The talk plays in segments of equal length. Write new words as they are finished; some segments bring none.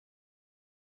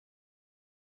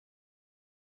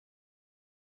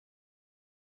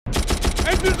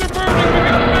Windows are burning! We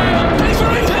got mail! Please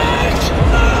for attack!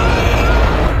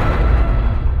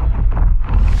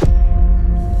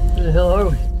 Where the hell are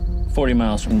we? 40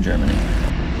 miles from Germany.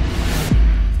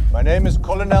 My name is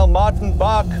Colonel Martin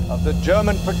Bach of the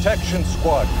German Protection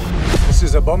Squad. This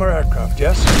is a bomber aircraft,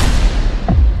 yes?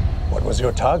 What was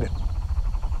your target?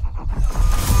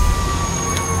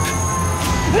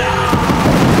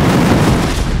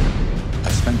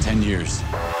 I spent 10 years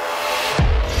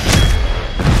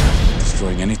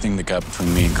destroying anything that got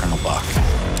between me and Colonel Bach.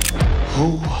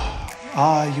 Who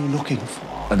are you looking for?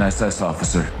 An SS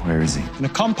officer. Where is he? In a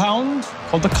compound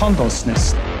called the Condor's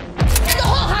Nest.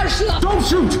 Don't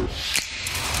shoot!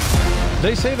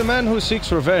 They say the man who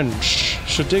seeks revenge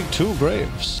should dig 2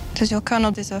 graves. Does your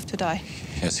colonel deserve to die?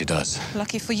 Yes, he does.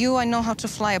 Lucky for you, I know how to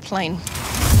fly a plane.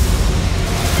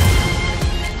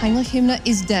 Heinrich Himmler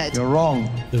is dead. You're wrong.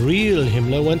 The real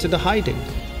Himmler went into hiding,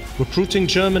 recruiting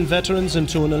German veterans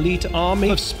into an elite army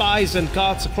of spies and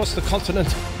guards across the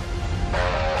continent.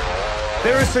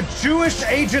 There is a Jewish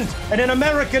agent and an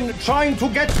American trying to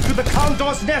get to the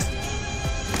Condor's Nest.